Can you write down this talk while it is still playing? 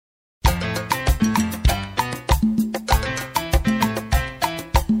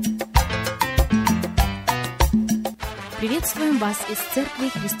Приветствуем вас из Церкви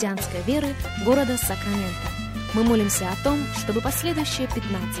Христианской Веры города Сакраменто. Мы молимся о том, чтобы последующие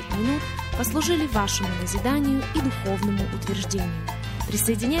 15 минут послужили вашему назиданию и духовному утверждению.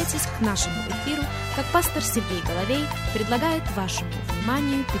 Присоединяйтесь к нашему эфиру, как пастор Сергей Головей предлагает вашему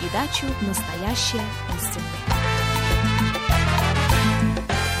вниманию передачу «Настоящая истина».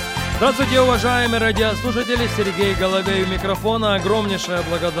 Здравствуйте, уважаемые радиослушатели! Сергей Головей у микрофона. Огромнейшая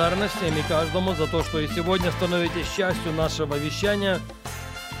благодарность всем и каждому за то, что и сегодня становитесь частью нашего вещания.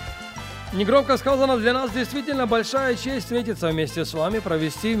 Негромко сказано, для нас действительно большая честь встретиться вместе с вами,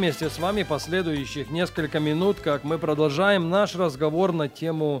 провести вместе с вами последующих несколько минут, как мы продолжаем наш разговор на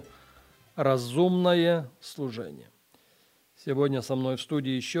тему «Разумное служение». Сегодня со мной в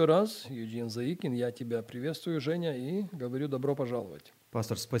студии еще раз Юджин Заикин. Я тебя приветствую, Женя, и говорю добро пожаловать.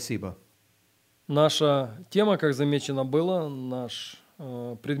 Пастор, спасибо. Наша тема, как замечено было, наш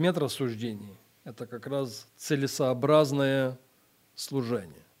предмет рассуждений – это как раз целесообразное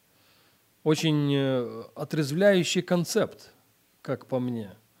служение. Очень отрезвляющий концепт, как по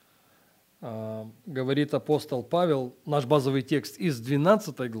мне. Говорит апостол Павел, наш базовый текст из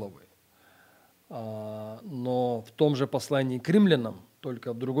 12 главы, но в том же послании к римлянам,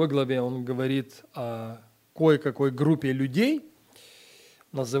 только в другой главе он говорит о кое-какой группе людей,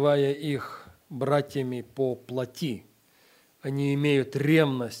 называя их братьями по плоти. Они имеют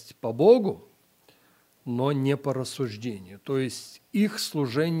ревность по Богу, но не по рассуждению. То есть их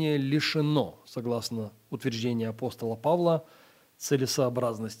служение лишено, согласно утверждению апостола Павла,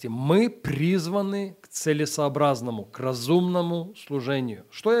 целесообразности. Мы призваны к целесообразному, к разумному служению,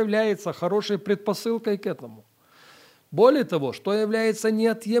 что является хорошей предпосылкой к этому. Более того, что является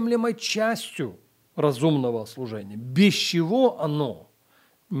неотъемлемой частью разумного служения, без чего оно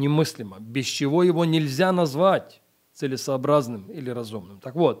немыслимо, без чего его нельзя назвать целесообразным или разумным.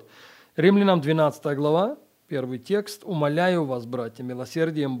 Так вот, Римлянам 12 глава, первый текст. «Умоляю вас, братья,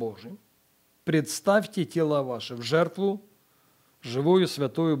 милосердием Божиим, представьте тела ваши в жертву, живую,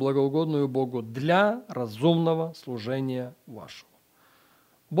 святую, благоугодную Богу, для разумного служения вашего».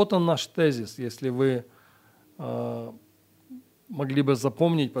 Вот он наш тезис. Если вы могли бы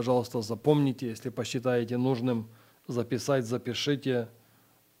запомнить, пожалуйста, запомните. Если посчитаете нужным записать, запишите.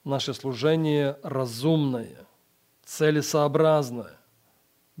 Наше служение разумное, целесообразное,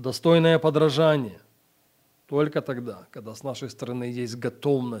 достойное подражание только тогда, когда с нашей стороны есть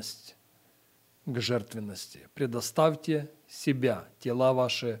готовность к жертвенности. Предоставьте себя, тела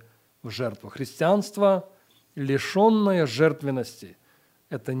ваши в жертву. Христианство, лишенное жертвенности,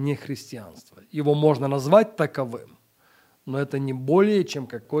 это не христианство. Его можно назвать таковым, но это не более, чем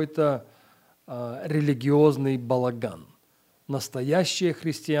какой-то религиозный балаган. Настоящее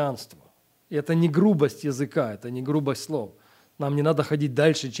христианство. И это не грубость языка, это не грубость слов. Нам не надо ходить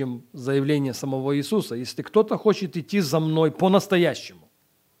дальше, чем заявление самого Иисуса. Если кто-то хочет идти за мной по-настоящему,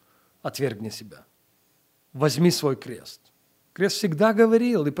 отвергни себя. Возьми свой крест. Крест всегда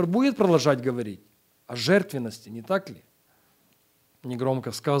говорил и будет продолжать говорить о жертвенности, не так ли?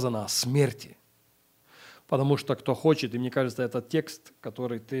 Негромко сказано о смерти. Потому что кто хочет, и мне кажется, этот текст,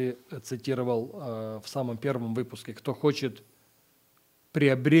 который ты цитировал в самом первом выпуске, кто хочет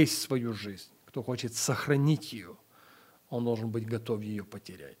приобрести свою жизнь, кто хочет сохранить ее, он должен быть готов ее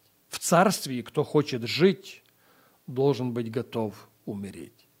потерять. В царстве, кто хочет жить, должен быть готов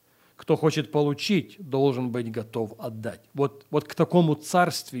умереть. Кто хочет получить, должен быть готов отдать. Вот к такому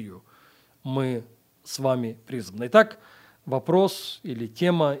царствию мы с вами призваны. Итак, вопрос или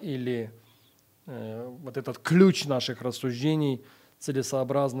тема, или вот этот ключ наших рассуждений –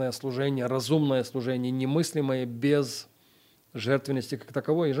 целесообразное служение, разумное служение, немыслимое без жертвенности как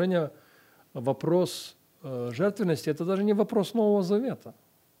таковой. И, Женя, вопрос жертвенности – это даже не вопрос Нового Завета.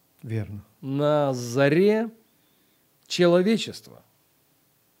 Верно. На заре человечества,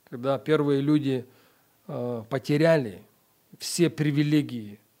 когда первые люди потеряли все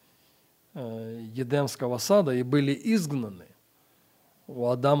привилегии Едемского сада и были изгнаны, у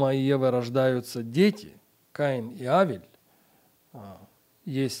Адама и Евы рождаются дети, Каин и Авель.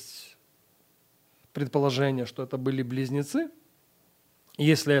 Есть предположение, что это были близнецы.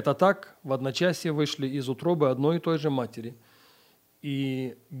 Если это так, в одночасье вышли из утробы одной и той же матери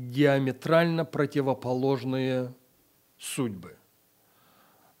и диаметрально противоположные судьбы.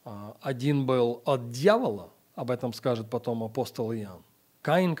 Один был от дьявола, об этом скажет потом апостол Иоанн,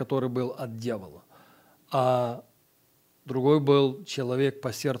 Каин, который был от дьявола, а другой был человек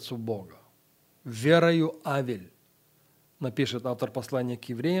по сердцу Бога. Верою Авель, напишет автор послания к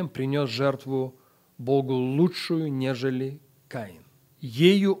евреям, принес жертву Богу лучшую, нежели Каин.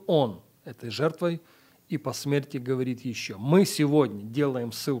 Ею он, этой жертвой, и по смерти говорит еще. Мы сегодня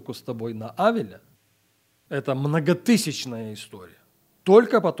делаем ссылку с тобой на Авеля, Это многотысячная история.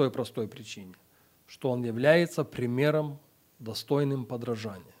 Только по той простой причине, что он является примером, достойным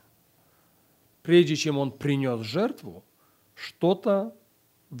подражания. Прежде чем он принес жертву, что-то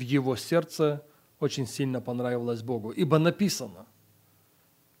в его сердце очень сильно понравилось Богу. Ибо написано,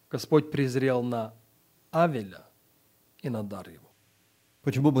 Господь презрел на Авеля и на дар его.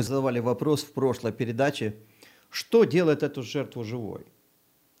 Почему мы задавали вопрос в прошлой передаче, что делает эту жертву живой?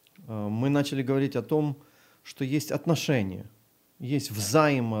 Мы начали говорить о том, что есть отношения, есть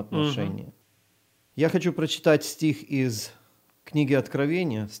взаимоотношения. Я хочу прочитать стих из книги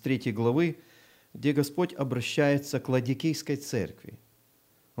Откровения, с 3 главы, где Господь обращается к Ладикийской церкви.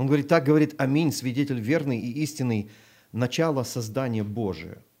 Он говорит, так говорит Аминь, свидетель верный и истинный, начало создания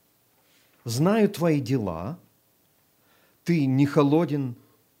Божия. Знаю твои дела, ты не холоден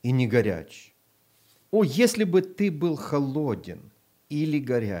и не горяч. О, если бы ты был холоден или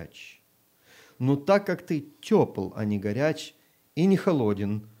горяч, но так как ты тепл, а не горяч, и не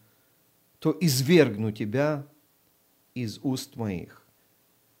холоден, то извергну тебя из уст моих.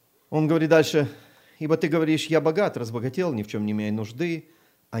 Он говорит дальше, ибо ты говоришь, я богат, разбогател, ни в чем не имея нужды,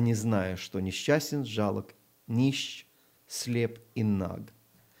 а не зная, что несчастен, жалок, нищ, слеп и наг.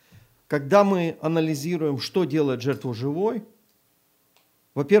 Когда мы анализируем, что делает жертву живой,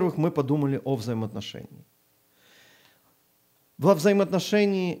 во-первых, мы подумали о взаимоотношении. Во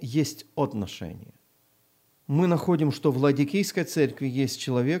взаимоотношении есть отношения. Мы находим, что в Ладикийской церкви есть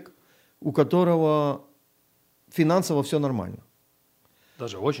человек, у которого финансово все нормально.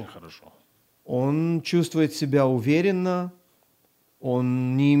 Даже очень хорошо. Он чувствует себя уверенно,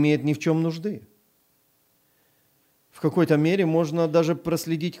 он не имеет ни в чем нужды. В какой-то мере можно даже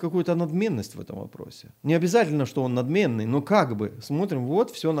проследить какую-то надменность в этом вопросе. Не обязательно, что он надменный, но как бы смотрим,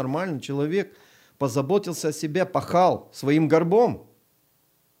 вот все нормально, человек позаботился о себе, пахал своим горбом.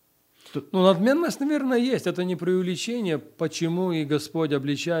 Ну, надменность, наверное, есть. Это не преувеличение, почему и Господь,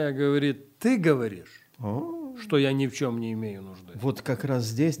 обличая, говорит, ты говоришь, что я ни в чем не имею нужды. Вот как раз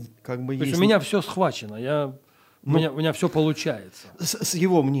здесь как бы То есть... есть у меня все схвачено, у меня все получается. С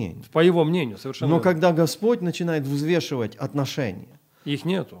его мнением. По его мнению, совершенно Но верно. когда Господь начинает взвешивать отношения, Их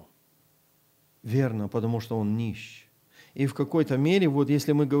нету. верно, потому что он нищ. И в какой-то мере, вот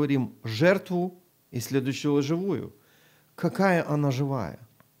если мы говорим жертву и следующую живую, какая она живая?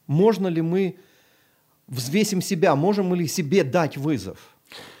 Можно ли мы взвесим себя, можем ли себе дать вызов?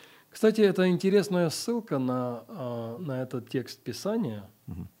 Кстати, это интересная ссылка на этот текст Писания,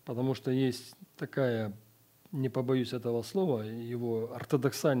 потому что есть такая, не побоюсь этого слова, его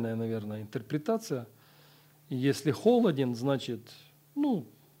ортодоксальная, наверное, интерпретация. Если холоден, значит,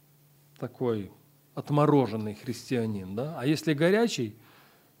 такой отмороженный христианин, да? А если горячий,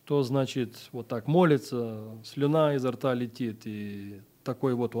 то, значит, вот так молится, слюна изо рта летит, и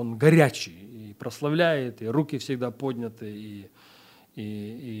такой вот он горячий, и прославляет, и руки всегда подняты,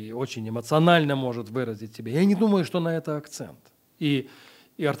 и очень эмоционально может выразить себя. Я не думаю, что на это акцент. И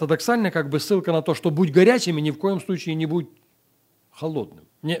ортодоксальная как бы ссылка на то, что будь горячим и ни в коем случае не будь холодным.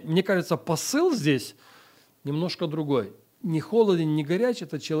 Мне кажется, посыл здесь немножко другой. Не холоден, не горяч –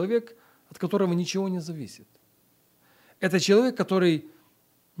 это человек, от которого ничего не зависит. Это человек, который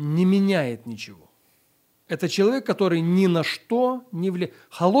не меняет ничего. Это человек, который ни на что не влияет.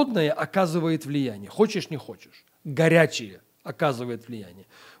 Холодное оказывает влияние. Хочешь, не хочешь. Горячее оказывает влияние.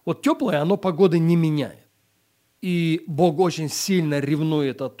 Вот теплое, оно погоды не меняет. И Бог очень сильно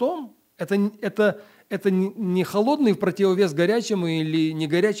ревнует о том, это не холодный в противовес горячему или не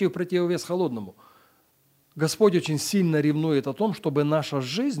горячий в противовес холодному. Господь очень сильно ревнует о том, чтобы наша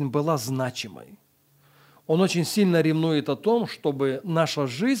жизнь была значимой. Он очень сильно ревнует о том, чтобы наша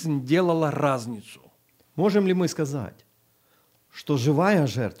жизнь делала разницу. Можем ли мы сказать, что живая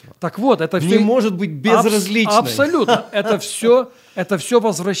жертва Так вот, это не все может быть безразличной? Абсолютно. Это все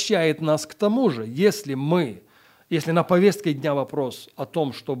возвращает нас к тому же. Если на повестке дня вопрос о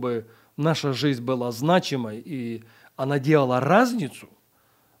том, чтобы наша жизнь была значимой и она делала разницу,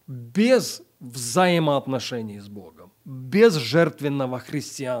 без взаимоотношений с Богом, без жертвенного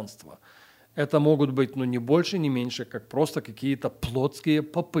христианства, это могут быть не больше, не меньше, как просто какие-то плотские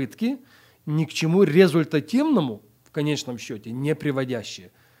попытки, ни к чему результативному, в конечном счете, не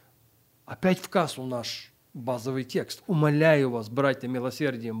приводящие. Опять в кассу наш базовый текст. «Умоляю вас, братья,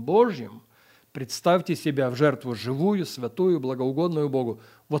 милосердием Божьим, представьте себя в жертву живую, святую, благоугодную Богу».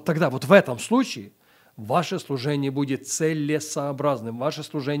 Вот тогда, вот в этом случае, ваше служение будет целесообразным, ваше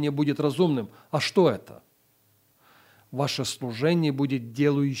служение будет разумным. А что это? Ваше служение будет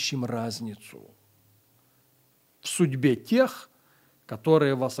делающим разницу в судьбе тех,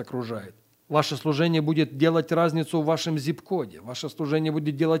 которые вас окружают. Ваше служение будет делать разницу в вашем зип-коде. Ваше служение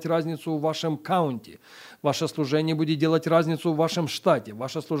будет делать разницу в вашем каунте. Ваше служение будет делать разницу в вашем штате.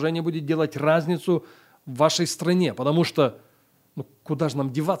 Ваше служение будет делать разницу в вашей стране. Потому что куда же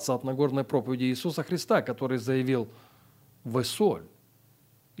нам деваться от Нагорной проповеди Иисуса Христа, который заявил: «Вы соль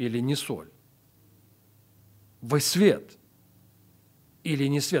или не соль? Вы свет или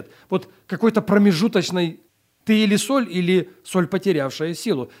не свет?» Вот какой-то промежуточной: ты или соль, потерявшая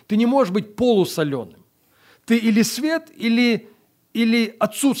силу. Ты не можешь быть полусоленым. Ты или свет, или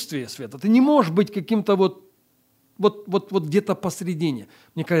отсутствие света. Ты не можешь быть каким-то вот где-то посредине.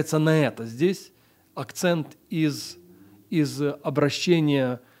 Мне кажется, на это здесь акцент из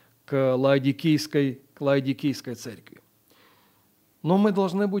обращения к Лаодикийской церкви. Но мы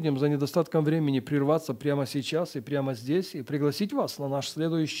должны будем за недостатком времени прерваться прямо сейчас и прямо здесь и пригласить вас на наш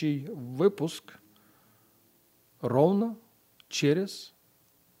следующий выпуск ровно через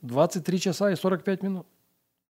 23 часа и 45 минут.